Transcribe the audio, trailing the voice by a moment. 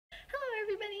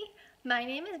My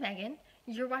name is Megan.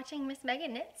 You're watching Miss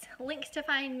Megan Knits. Links to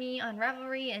find me on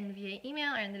Ravelry and via email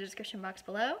are in the description box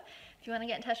below. If you want to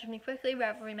get in touch with me quickly,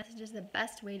 Ravelry message is the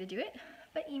best way to do it,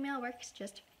 but email works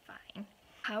just fine.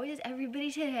 How is everybody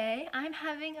today? I'm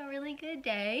having a really good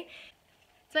day.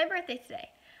 It's my birthday today.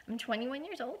 I'm 21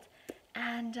 years old,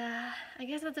 and I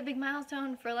guess that's a big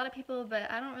milestone for a lot of people, but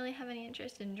I don't really have any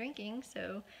interest in drinking,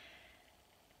 so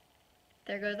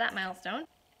there goes that milestone.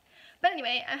 But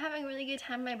anyway, I'm having a really good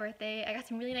time on my birthday. I got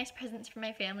some really nice presents from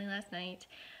my family last night.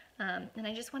 And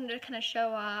I just wanted to kind of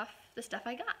show off the stuff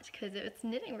I got because it's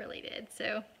knitting related.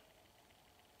 So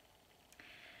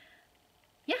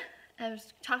yeah, I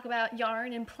was talk about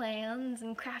yarn and plans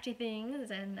and crafty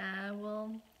things, and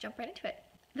we'll jump right into it.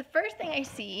 The first thing I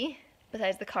see,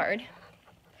 besides the card,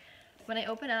 when I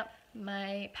open up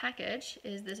my package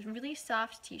is this really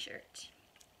soft t-shirt.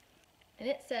 And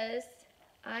it says,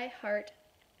 "I heart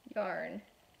yarn."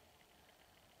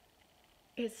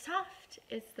 It's soft,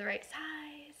 it's the right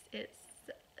size, it's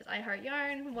I heart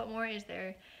yarn. What more is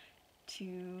there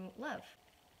to love?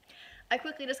 I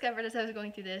quickly discovered as I was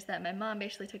going through this that my mom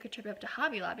basically took a trip up to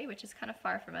Hobby Lobby, which is kind of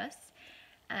far from us,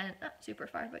 and not super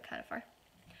far, but kind of far,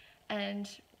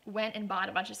 and went and bought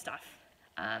a bunch of stuff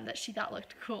that she thought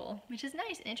looked cool, which is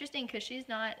nice and interesting because she's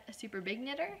not a super big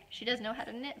knitter. She does know how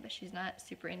to knit, but she's not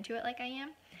super into it like I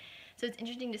am. So it's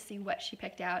interesting to see what she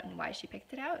picked out and why she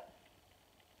picked it out.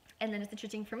 And then it's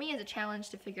interesting for me as a challenge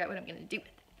to figure out what I'm going to do with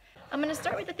it. I'm going to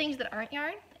start with the things that aren't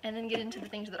yarn and then get into the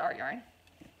things that are yarn.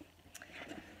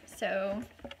 So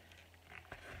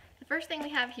the first thing we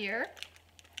have here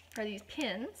are these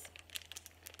pins.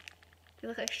 They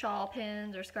look like shawl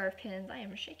pins or scarf pins. I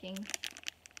am shaking.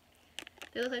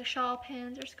 They look like shawl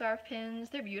pins or scarf pins.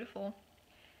 They're beautiful.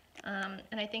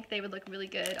 And I think they would look really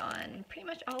good on pretty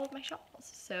much all of my shawls,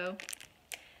 so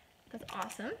that's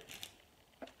awesome.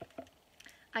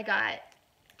 I got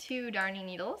 2 darning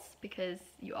needles because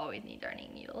you always need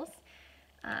darning needles.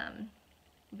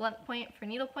 Blunt point for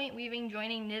needlepoint, weaving,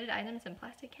 joining knitted items, and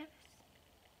plastic canvas.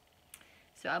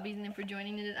 So I'll be using them for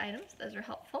joining knitted items. Those are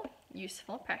helpful,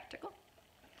 useful, practical.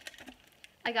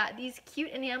 I got these cute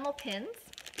enamel pins.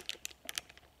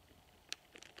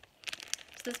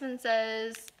 So this one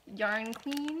says, "Yarn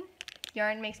Queen,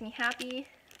 yarn makes me happy,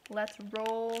 let's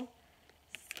roll,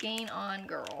 skein on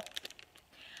girl."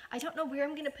 I don't know where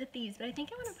I'm going to put these, but I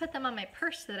think I want to put them on my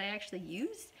purse that I actually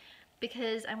use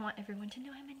because I want everyone to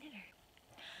know I'm a knitter.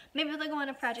 Maybe they'll go on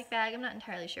a project bag. I'm not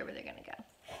entirely sure where they're going to go.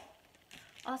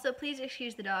 Also, please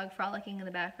excuse the dog frolicking in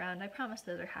the background. I promise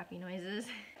those are happy noises.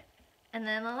 And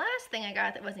then the last thing I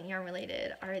got that wasn't yarn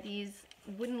related are these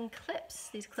wooden clips,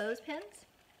 these clothespins.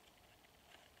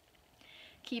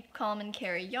 Keep calm and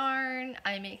carry yarn.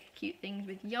 I make cute things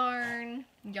with yarn.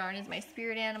 Yarn is my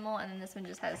spirit animal. And then this one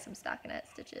just has some stockinette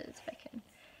stitches, if I can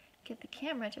get the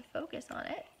camera to focus on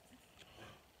it.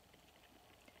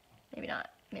 Maybe not.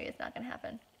 Maybe it's not going to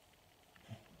happen.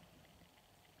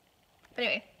 But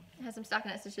anyway, it has some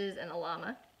stockinette stitches and a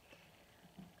llama.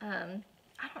 I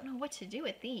don't know what to do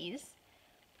with these,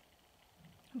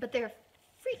 but they're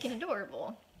freaking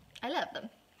adorable. I love them.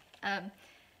 I'm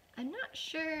not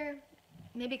sure.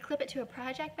 Maybe clip it to a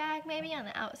project bag, maybe on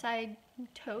the outside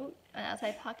tote, an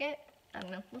outside pocket. I don't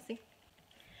know, we'll see.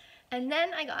 And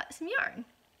then I got some yarn.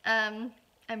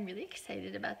 I'm really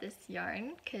excited about this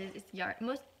yarn because it's yarn,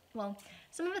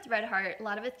 some of it's Red Heart, a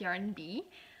lot of it's Yarn Bee.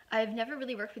 I've never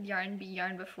really worked with Yarn Bee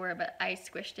yarn before, but I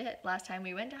squished it last time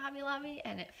we went to Hobby Lobby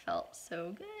and it felt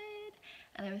so good.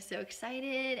 And I was so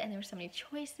excited, and there were so many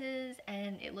choices,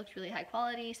 and it looked really high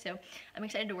quality, so I'm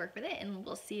excited to work with it, and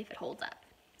we'll see if it holds up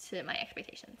to my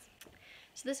expectations.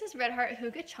 So this is Red Heart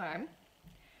Hygge Charm.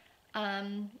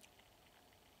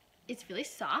 It's really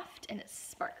soft and it's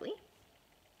sparkly.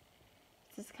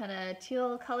 It's this kind of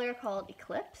teal color called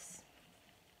Eclipse.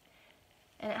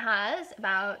 And it has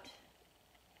about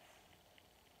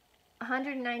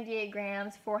 198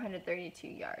 grams, 432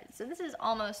 yards. So this is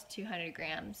almost 200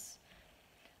 grams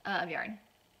of yarn,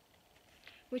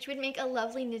 which would make a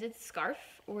lovely knitted scarf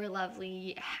or a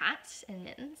lovely hat and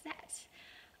mitten set.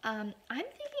 I'm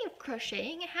thinking of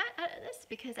crocheting a hat out of this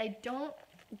because I don't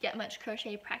get much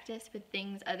crochet practice with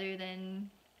things other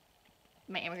than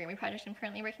my amigurumi project I'm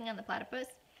currently working on, the platypus.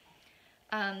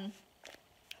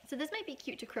 So this might be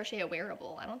cute to crochet a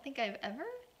wearable. I don't think I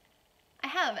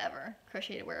have ever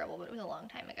crocheted a wearable, but it was a long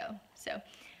time ago. So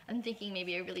I'm thinking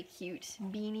maybe a really cute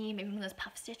beanie, maybe one of those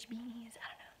puff stitch beanies, I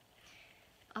don't know.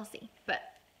 I'll see,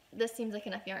 but this seems like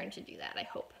enough yarn to do that, I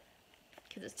hope,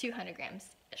 because it's 200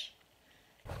 grams-ish.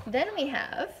 Then we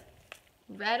have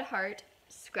Red Heart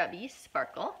Scrubby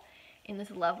Sparkle in this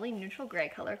lovely neutral gray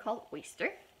color called Oyster.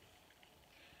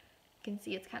 You can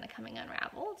see it's kind of coming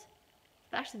unraveled.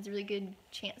 But actually it's a really good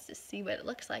chance to see what it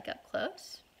looks like up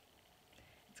close.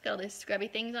 It's got all these scrubby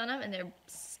things on them and they're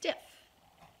stiff.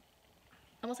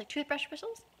 Almost like toothbrush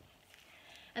bristles.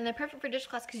 And they're perfect for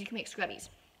dishcloths because you can make scrubbies.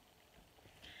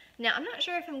 Now I'm not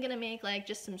sure if I'm going to make like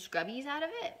just some scrubbies out of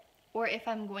it, or if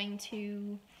I'm going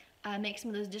to make some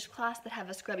of those dishcloths that have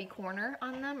a scrubby corner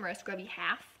on them, or a scrubby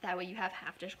half. That way you have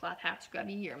half dishcloth, half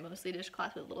scrubby, or mostly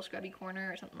dishcloth with a little scrubby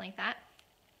corner or something like that.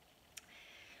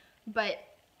 But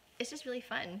it's just really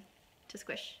fun to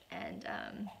squish, and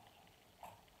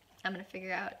I'm going to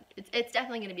figure out, it's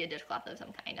definitely going to be a dishcloth of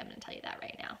some kind, I'm going to tell you that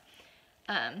right now.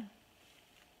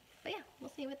 But yeah, we'll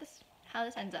see how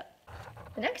this ends up.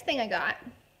 The next thing I got,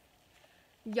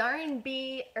 Yarn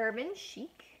Bee Urban Chic.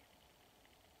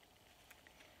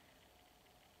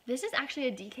 This is actually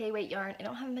a DK weight yarn. I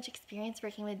don't have much experience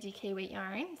working with DK weight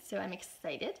yarn, so I'm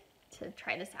excited to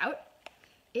try this out.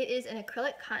 It is an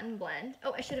acrylic cotton blend.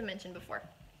 Oh, I should have mentioned before.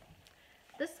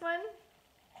 This one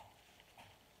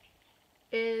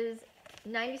is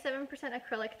 97%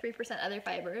 acrylic, 3% other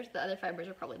fibers. The other fibers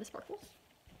are probably the sparkles.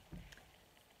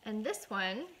 And this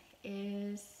one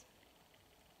is,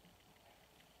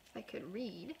 if I could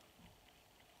read,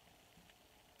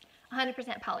 100%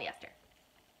 polyester.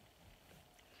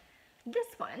 This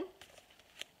one,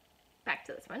 back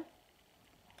to this one,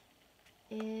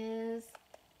 is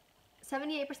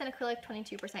 78% acrylic,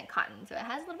 22% cotton. So it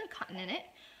has a little bit of cotton in it.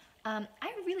 I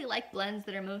really like blends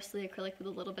that are mostly acrylic with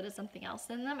a little bit of something else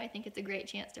in them. I think it's a great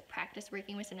chance to practice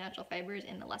working with some natural fibers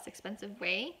in a less expensive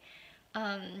way.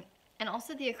 And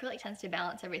also the acrylic tends to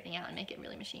balance everything out and make it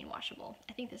really machine washable.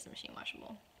 I think this is machine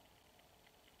washable.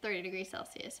 30 degrees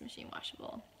Celsius, machine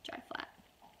washable, dry flat,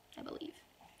 I believe.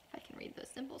 If I can read those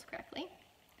symbols correctly.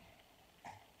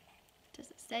 Does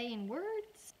it say in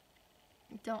words?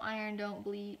 Don't iron, don't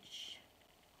bleach.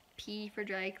 P for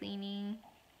dry cleaning.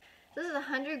 This is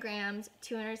 100 grams,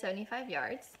 275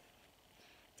 yards.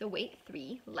 It's a weight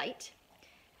 3, light.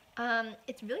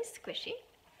 It's really squishy.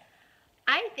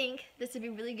 I think this would be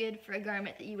really good for a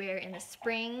garment that you wear in the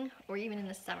spring or even in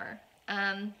the summer.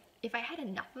 If I had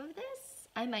enough of this,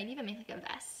 I might even make like a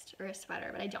vest or a sweater,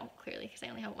 but I don't clearly because I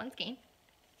only have one skein.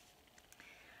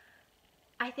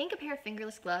 I think a pair of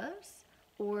fingerless gloves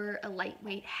or a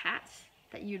lightweight hat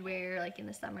that you'd wear like in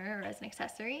the summer or as an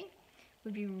accessory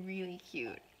would be really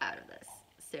cute out of this.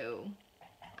 So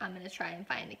I'm gonna try and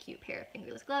find a cute pair of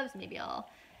fingerless gloves. Maybe I'll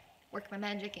work my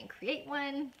magic and create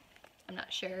one. I'm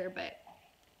not sure, but,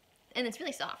 and it's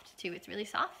really soft too. It's really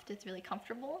soft, it's really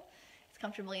comfortable. It's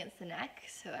comfortable against the neck,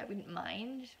 so I wouldn't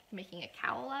mind making a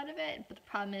cowl out of it. But the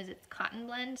problem is it's cotton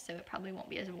blend, so it probably won't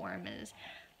be as warm as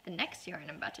the next yarn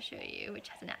I'm about to show you, which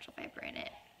has a natural fiber in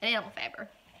it, an animal fiber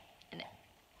in it.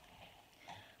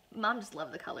 Mom just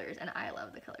loved the colors, and I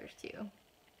love the colors too.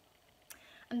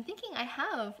 I'm thinking I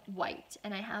have white,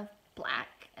 and I have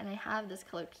black, and I have this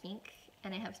color pink,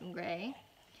 and I have some gray.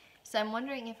 So I'm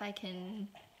wondering if I can,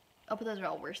 oh, but those are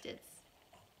all worsteds.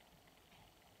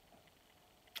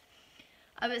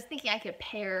 I was thinking I could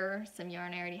pair some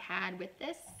yarn I already had with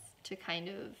this to kind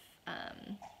of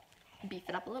beef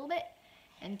it up a little bit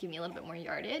and give me a little bit more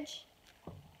yardage.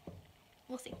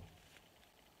 We'll see.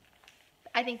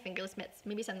 I think fingerless mitts,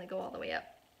 maybe some that go all the way up,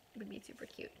 would be super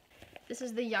cute. This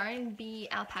is the Yarn Bee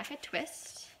Alpaca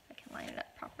Twist. I can line it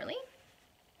up properly.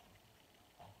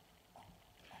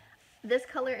 This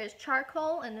color is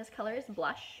charcoal and this color is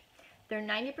blush. They're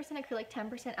 90% acrylic,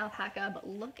 10% alpaca, but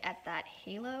look at that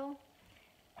halo.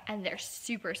 And they're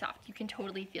super soft. You can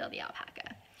totally feel the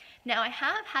alpaca. Now I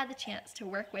have had the chance to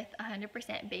work with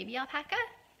 100% baby alpaca.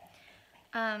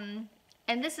 And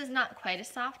this is not quite as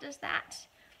soft as that,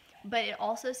 but it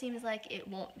also seems like it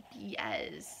won't be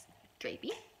as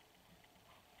drapey,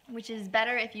 which is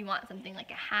better if you want something like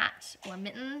a hat or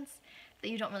mittens that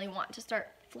you don't really want to start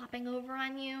flopping over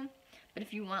on you. But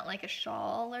if you want like a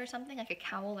shawl or something, like a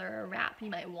cowl or a wrap, you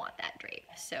might want that drape.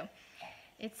 So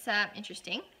it's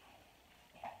interesting.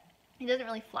 It doesn't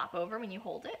really flop over when you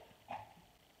hold it.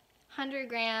 100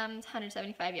 grams,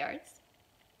 175 yards.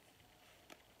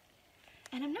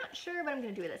 And I'm not sure what I'm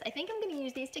going to do with this. I think I'm going to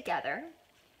use these together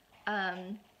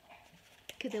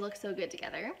because they look so good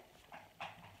together.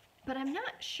 But I'm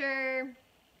not sure.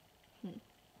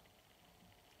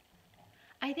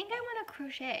 I think I want to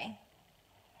crochet.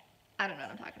 I don't know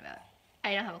what I'm talking about.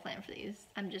 I don't have a plan for these.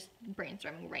 I'm just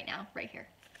brainstorming right now, right here.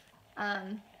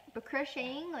 But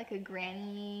crocheting like a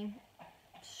granny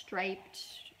striped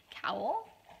cowl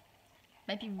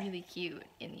might be really cute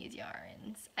in these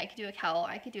yarns. I could do a cowl,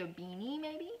 I could do a beanie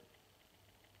maybe.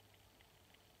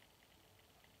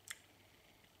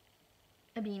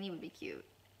 A beanie would be cute.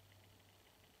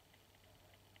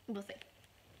 We'll see.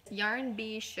 Yarn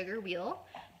Bee Sugar Wheel,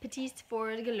 Petite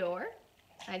for Galore.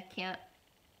 I can't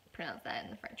pronounce that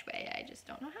in the French way, I just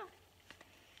don't know how.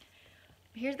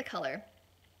 Here's the color.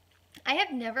 I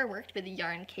have never worked with a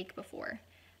yarn cake before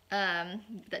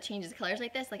that changes colors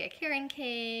like this, like a Caron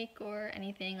cake or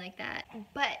anything like that.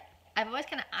 But I've always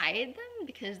kind of eyed them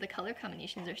because the color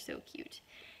combinations are so cute.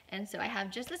 And so I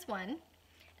have just this one,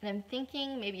 and I'm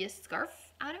thinking maybe a scarf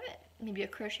out of it, maybe a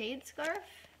crocheted scarf,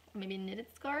 or maybe a knitted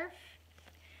scarf.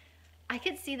 I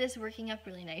could see this working up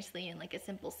really nicely in like a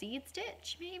simple seed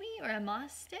stitch maybe, or a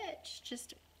moss stitch,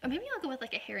 or maybe I'll go with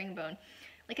like a herringbone,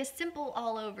 like a simple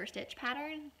all over stitch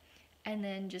pattern, and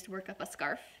then just work up a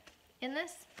scarf in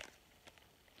this.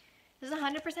 This is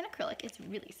 100% acrylic. It's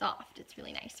really soft. It's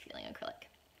really nice feeling acrylic.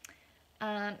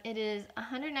 It is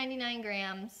 199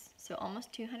 grams, so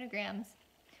almost 200 grams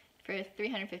for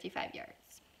 355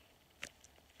 yards.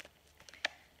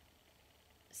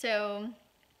 So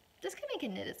this could make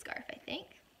a knitted scarf, I think.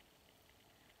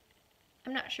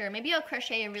 I'm not sure. Maybe I'll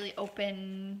crochet a really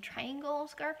open triangle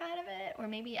scarf out of it, or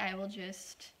maybe I will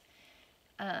just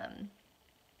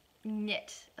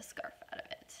knit a scarf out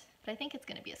of it. But I think it's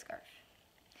going to be a scarf,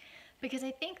 because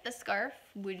I think the scarf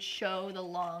would show the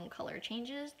long color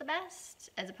changes the best,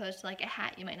 as opposed to like a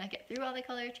hat. You might not get through all the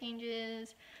color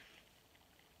changes,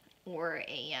 or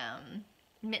a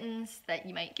mittens that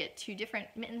you might get two different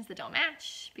mittens that don't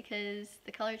match because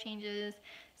the color changes.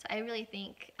 So I really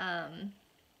think a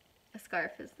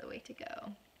scarf is the way to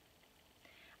go.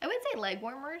 I would say leg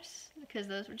warmers, because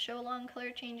those would show long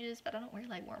color changes, but I don't wear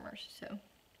leg warmers, so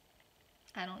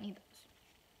I don't need those.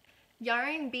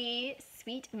 Yarn Bee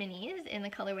Sweet Minis in the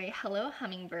colorway Hello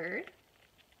Hummingbird.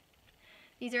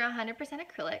 These are 100%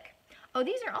 acrylic. Oh,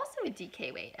 these are also a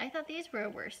DK weight. I thought these were a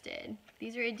worsted.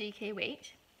 These are a DK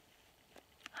weight.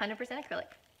 100% acrylic.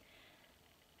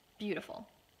 Beautiful.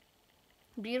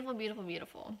 Beautiful, beautiful,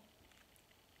 beautiful.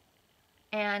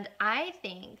 And I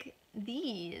think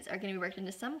these are going to be worked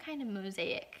into some kind of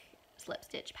mosaic slip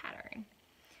stitch pattern.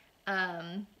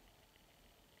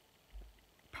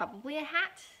 Probably a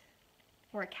hat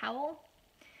or a cowl.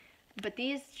 But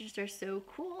these just are so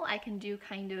cool. I can do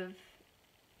kind of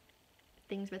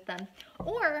things with them.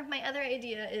 Or my other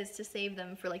idea is to save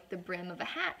them for like the brim of a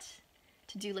hat,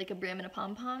 to do like a brim and a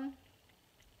pom-pom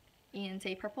in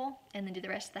say purple, and then do the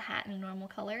rest of the hat in a normal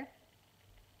color.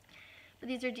 But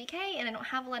these are DK, and I don't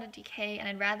have a lot of DK, and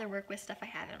I'd rather work with stuff I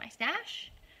have in my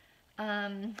stash. I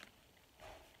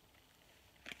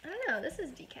don't know, this is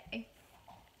DK.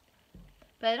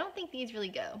 But I don't think these really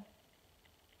go.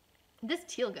 This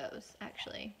teal goes,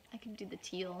 actually. I could do the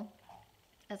teal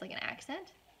as like an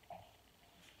accent.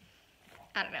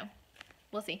 I don't know.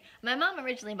 We'll see. My mom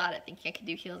originally bought it thinking I could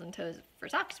do heels and toes for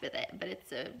socks with it, but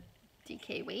it's a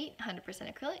DK weight, 100%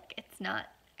 acrylic. It's not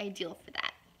ideal for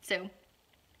that. So,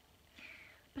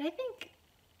 but I think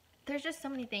there's just so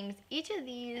many things. Each of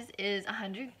these is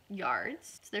 100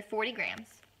 yards, so they're 40 grams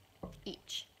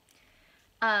each.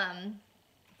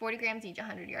 40 grams each,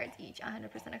 100 yards each,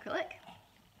 100% acrylic.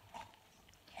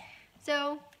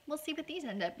 So we'll see what these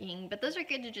end up being, but those are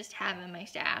good to just have in my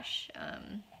stash,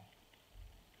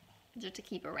 just to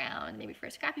keep around, maybe for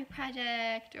a scrappy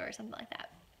project or something like that.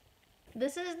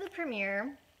 This is the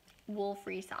Premier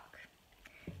wool-free sock.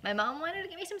 My mom wanted to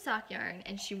get me some sock yarn,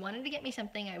 and she wanted to get me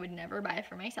something I would never buy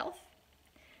for myself,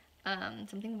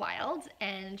 something wild,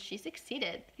 and she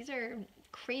succeeded. These are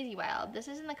crazy wild. This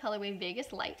is in the colorway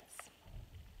Vegas Lights.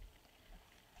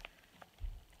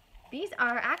 These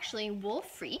are actually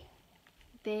wool-free.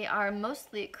 They are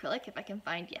mostly acrylic, if I can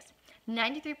find, yes.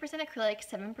 93% acrylic,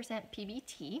 7%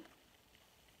 PBT.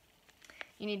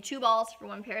 You need 2 balls for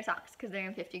 1 pair of socks because they're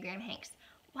in 50-gram hanks.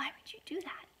 Why would you do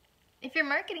that? If you're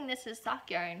marketing this as sock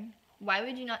yarn, why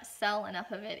would you not sell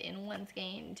enough of it in one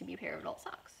skein to be a pair of adult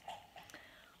socks?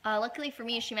 Luckily for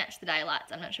me, she matched the dye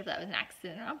lots. I'm not sure if that was an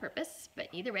accident or on purpose, but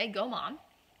either way, go mom.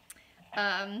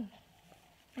 And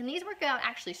these work out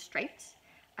actually striped.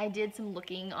 I did some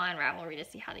looking on Ravelry to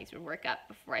see how these would work up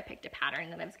before I picked a pattern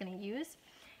that I was going to use.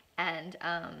 And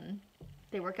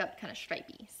they work up kind of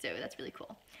stripey, so that's really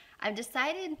cool. I've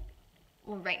decided,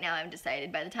 well, right now I've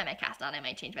decided, by the time I cast on I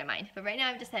might change my mind, but right now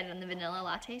I've decided on the vanilla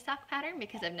latte sock pattern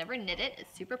because I've never knit it.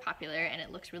 It's super popular and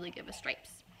it looks really good with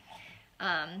stripes.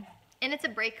 And it's a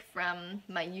break from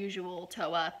my usual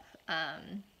toe up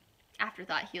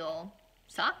afterthought heel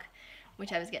sock,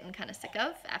 which I was getting kind of sick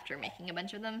of after making a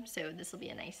bunch of them, so this will be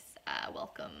a nice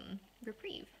welcome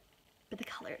reprieve. But the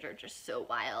colors are just so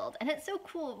wild, and it's so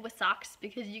cool with socks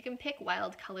because you can pick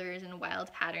wild colors and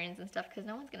wild patterns and stuff because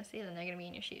no one's going to see them. They're going to be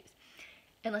in your shoes.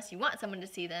 Unless you want someone to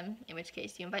see them, in which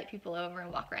case you invite people over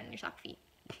and walk around in your sock feet.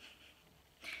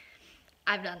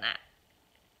 I've done that.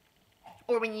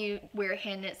 Or when you wear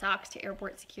hand knit socks to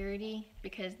airport security,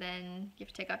 because then you have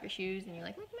to take off your shoes and you're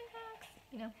like, look at my socks,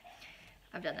 you know.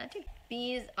 I've done that too.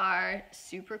 These are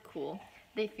super cool.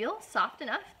 They feel soft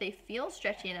enough. They feel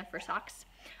stretchy enough for socks.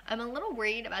 I'm a little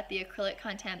worried about the acrylic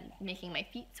content making my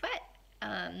feet sweat.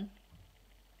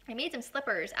 I made some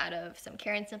slippers out of some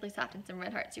Caron Simply Soft and some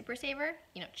Red Heart Super Saver,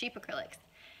 you know, cheap acrylics.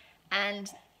 And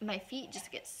my feet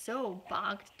just get so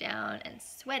bogged down and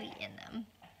sweaty in them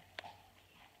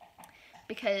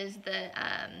because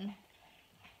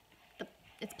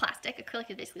it's plastic. Acrylic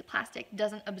is basically plastic,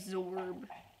 doesn't absorb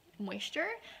moisture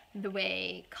the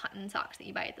way cotton socks that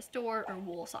you buy at the store or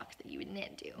wool socks that you would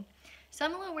knit do. So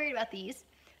I'm a little worried about these,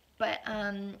 but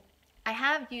I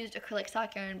have used acrylic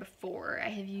sock yarn before. I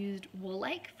have used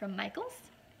Wool-Like from Michaels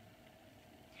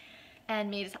and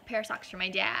made a pair of socks for my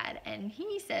dad, and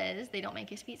he says they don't make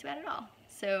his feet sweat at all.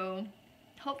 So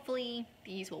hopefully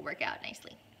these will work out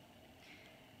nicely.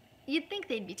 You'd think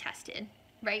they'd be tested,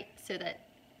 right? So that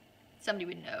somebody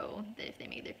would know that if they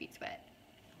made their feet sweat.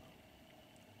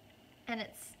 And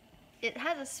it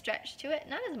has a stretch to it,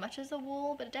 not as much as the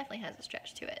wool, but it definitely has a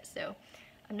stretch to it. So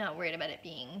I'm not worried about it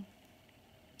being,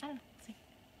 I don't know, we'll see.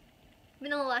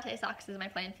 Vanilla latte socks is my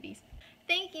plan for these.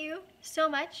 Thank you so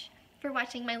much for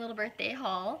watching my little birthday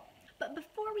haul. But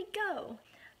before we go,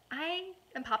 I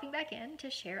am popping back in to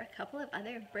share a couple of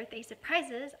other birthday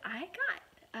surprises I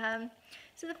got.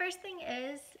 So the first thing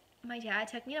is my dad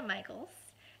took me to Michaels,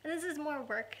 and this is more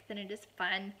work than it is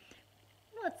fun.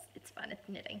 Well, it's fun, it's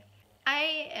knitting.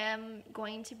 I am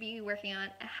going to be working on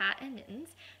a hat and mittens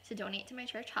to donate to my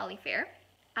church Holly Fair.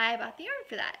 I bought the yarn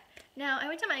for that. Now, I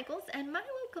went to Michaels, and my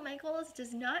local Michaels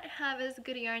does not have as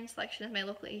good a yarn selection as my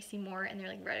local AC Moore, and they're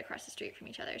like right across the street from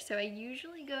each other. So I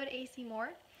usually go to AC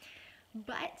Moore,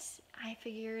 but I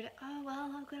figured, oh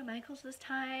well, I'll go to Michaels this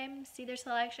time, see their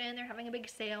selection. They're having a big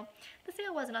sale. The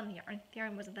sale wasn't on the yarn. The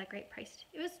yarn wasn't that great priced.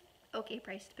 It was okay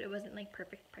priced, but it wasn't like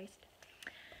perfect priced.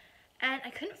 And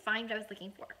I couldn't find what I was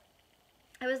looking for.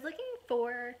 I was looking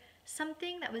for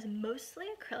something that was mostly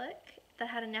acrylic that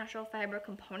had a natural fiber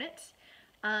component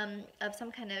of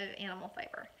some kind of animal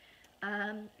fiber.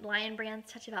 Lion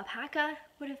Brand's Touch of Alpaca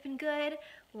would have been good.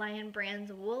 Lion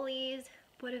Brand's Woolies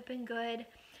would have been good.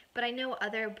 But I know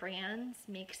other brands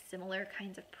make similar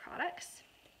kinds of products.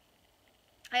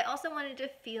 I also wanted to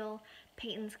feel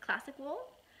Peyton's Classic Wool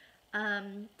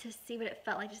to see what it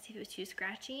felt like, to see if it was too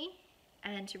scratchy,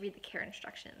 and to read the care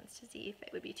instructions to see if it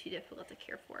would be too difficult to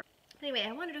care for. Anyway,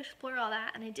 I wanted to explore all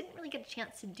that, and I didn't really get a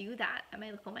chance to do that at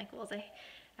my local Michaels.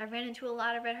 I ran into a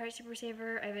lot of Red Heart Super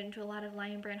Saver. I ran into a lot of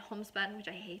Lion Brand Homespun, which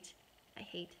I hate. I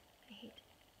hate.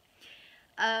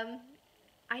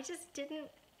 I just didn't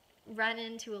run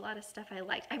into a lot of stuff I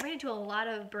liked. I ran into a lot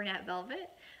of Bernat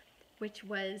Velvet, which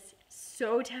was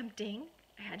so tempting.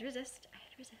 I had to resist.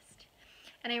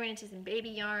 And I ran into some baby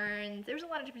yarns. There was a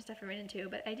lot of different stuff I ran into,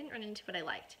 but I didn't run into what I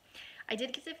liked. I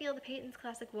did get to feel the Peyton's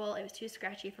Classic Wool. It was too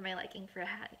scratchy for my liking for a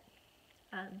hat.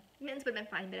 Mittens would have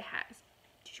been fine, but a hat was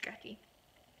too scratchy.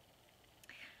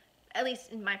 At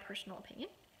least in my personal opinion.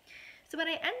 So what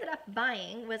I ended up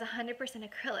buying was 100%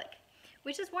 acrylic,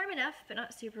 which is warm enough, but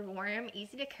not super warm,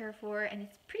 easy to care for, and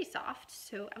it's pretty soft,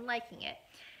 so I'm liking it.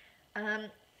 I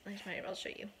just might as well show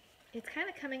you. It's kind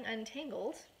of coming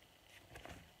untangled.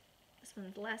 This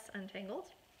one's less untangled.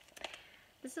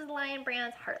 This is Lion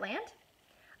Brand's Heartland.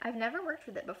 I've never worked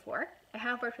with it before. I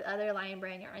have worked with other Lion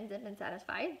Brand yarns and been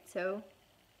satisfied, so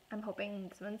I'm hoping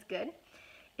this one's good.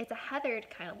 It's a heathered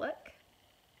kind of look.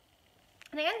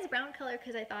 And I got this brown color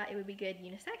because I thought it would be good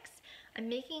unisex. I'm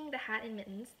making the hat and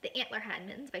mittens, the Antler Hat and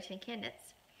Mittens by Tin Can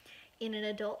Knits, in an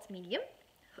adult medium.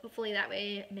 Hopefully that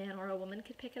way a man or a woman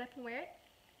could pick it up and wear it.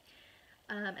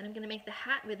 And I'm going to make the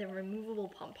hat with a removable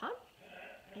pom-pom.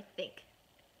 I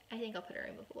think I'll put a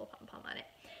removable pom-pom on it.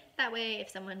 That way, if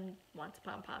someone wants a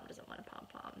pom-pom, doesn't want a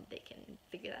pom-pom, they can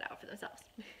figure that out for themselves.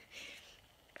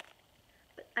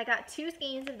 But I got 2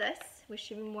 skeins of this, which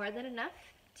should be more than enough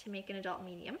to make an adult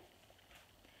medium.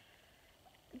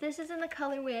 This is in the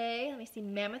colorway, let me see,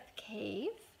 Mammoth Cave.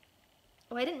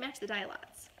 Oh, I didn't match the dye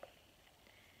lots.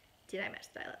 Did I match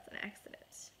the dye lots on accident?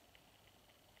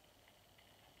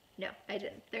 No, I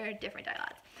didn't. There are different dye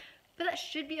lots. But that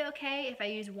should be okay if I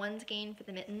use one skein for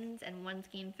the mittens and one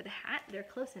skein for the hat. They're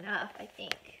close enough, I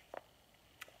think,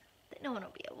 that no one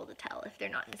will be able to tell if they're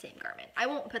not in the same garment. I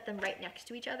won't put them right next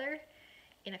to each other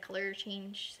in a color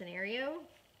change scenario.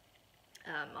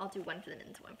 I'll do one for the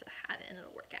mittens, one for the hat, and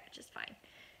it'll work out just fine,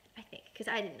 I think, because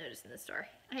I didn't notice in the store.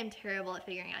 I am terrible at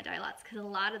figuring out dye lots because a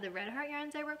lot of the Red Heart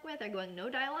yarns I work with are going no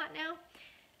dye lot now,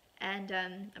 and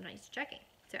I'm not used to checking,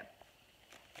 so.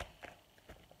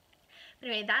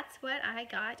 Anyway, that's what I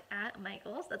got at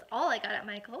Michael's. That's all I got at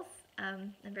Michael's.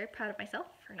 I'm very proud of myself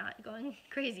for not going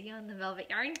crazy on the velvet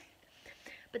yarn.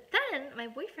 But then my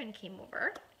boyfriend came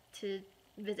over to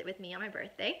visit with me on my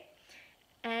birthday.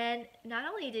 And not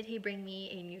only did he bring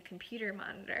me a new computer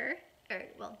monitor, or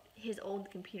well, his old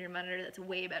computer monitor that's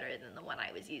way better than the one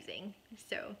I was using.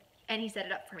 So, and he set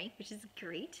it up for me, which is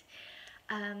great.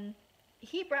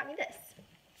 He brought me this.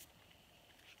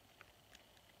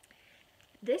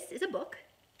 This is a book,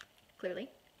 clearly,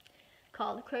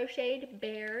 called Crocheted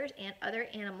Bears and Other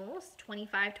Animals,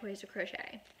 25 Toys to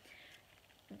Crochet.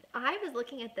 I was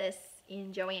looking at this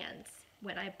in Joann's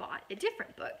when I bought a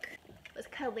different book. It was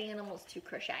Cuddly Animals to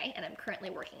Crochet, and I'm currently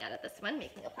working at this one,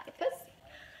 making a platypus.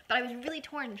 But I was really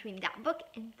torn between that book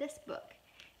and this book.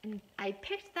 And I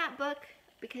picked that book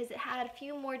because it had a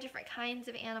few more different kinds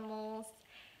of animals,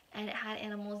 and it had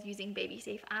animals using baby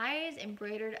safe eyes,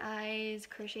 embroidered eyes,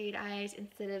 crocheted eyes,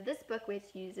 instead of this book which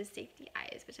uses safety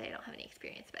eyes, which I don't have any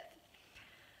experience with.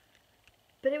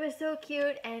 But it was so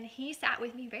cute, and he sat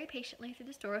with me very patiently through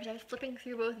the store as I was flipping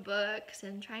through both books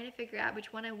and trying to figure out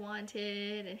which one I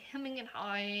wanted, and hemming and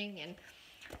hawing, and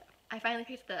I finally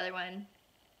picked the other one.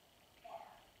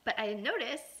 But I didn't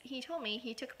notice, he told me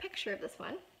he took a picture of this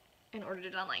one and ordered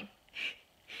it online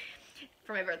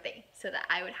for my birthday so that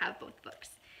I would have both books,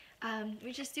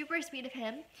 which is super sweet of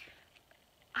him.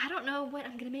 I don't know what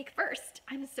I'm gonna make first.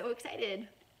 I'm so excited.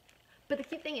 But the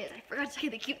cute thing is, I forgot to tell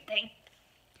you the cute thing.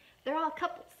 They're all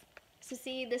couples. So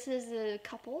see, this is a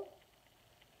couple.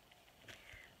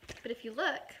 But if you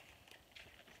look,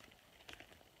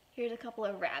 here's a couple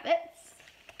of rabbits.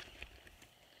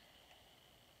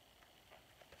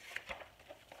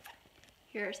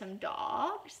 Here are some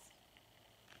dogs.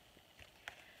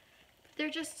 They're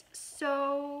just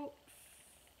so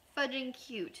fudging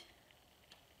cute.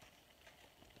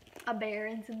 A bear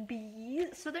and some bees.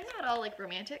 So they're not all like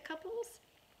romantic couples.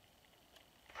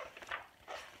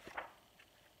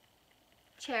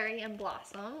 Cherry and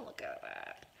Blossom, look at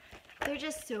that. They're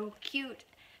just so cute.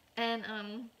 And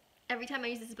every time I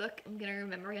use this book, I'm gonna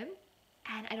remember him.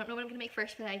 And I don't know what I'm gonna make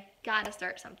first, but I gotta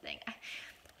start something.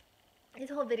 This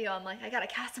whole video, I'm like, I gotta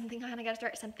cast something on, I gotta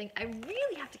start something. I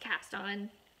really have to cast on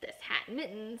this hat and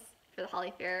mittens for the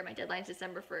Holly Fair. My deadline's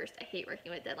December 1st. I hate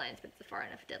working with deadlines, but it's a far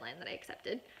enough deadline that I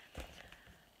accepted.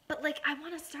 But like, I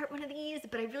want to start one of these,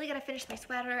 but I really got to finish my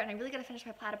sweater, and I really got to finish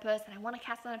my platypus, and I want to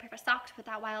cast on a pair of socks with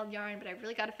that wild yarn, but I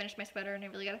really got to finish my sweater, and I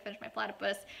really got to finish my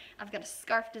platypus. I've got a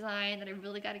scarf design that I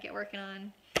really got to get working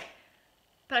on.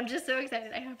 But I'm just so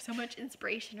excited. I have so much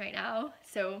inspiration right now.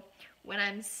 So when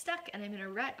I'm stuck and I'm in a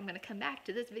rut, I'm going to come back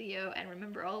to this video and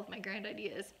remember all of my grand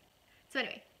ideas. So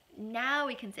anyway, now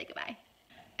we can say goodbye.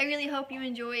 I really hope you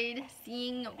enjoyed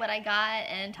seeing what I got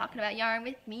and talking about yarn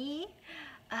with me.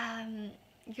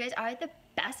 You guys are the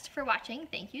best for watching.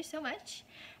 Thank you so much.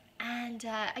 And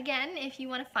again, if you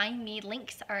want to find me,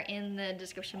 links are in the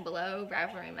description below.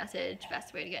 Rivalry message,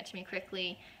 best way to get to me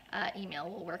quickly. Email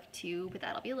will work too, but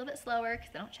that'll be a little bit slower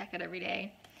because I don't check it every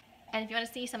day. And if you want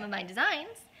to see some of my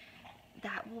designs,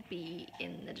 that will be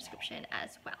in the description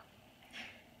as well.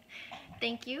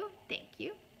 Thank you, thank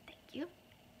you, thank you,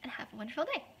 and have a wonderful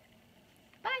day.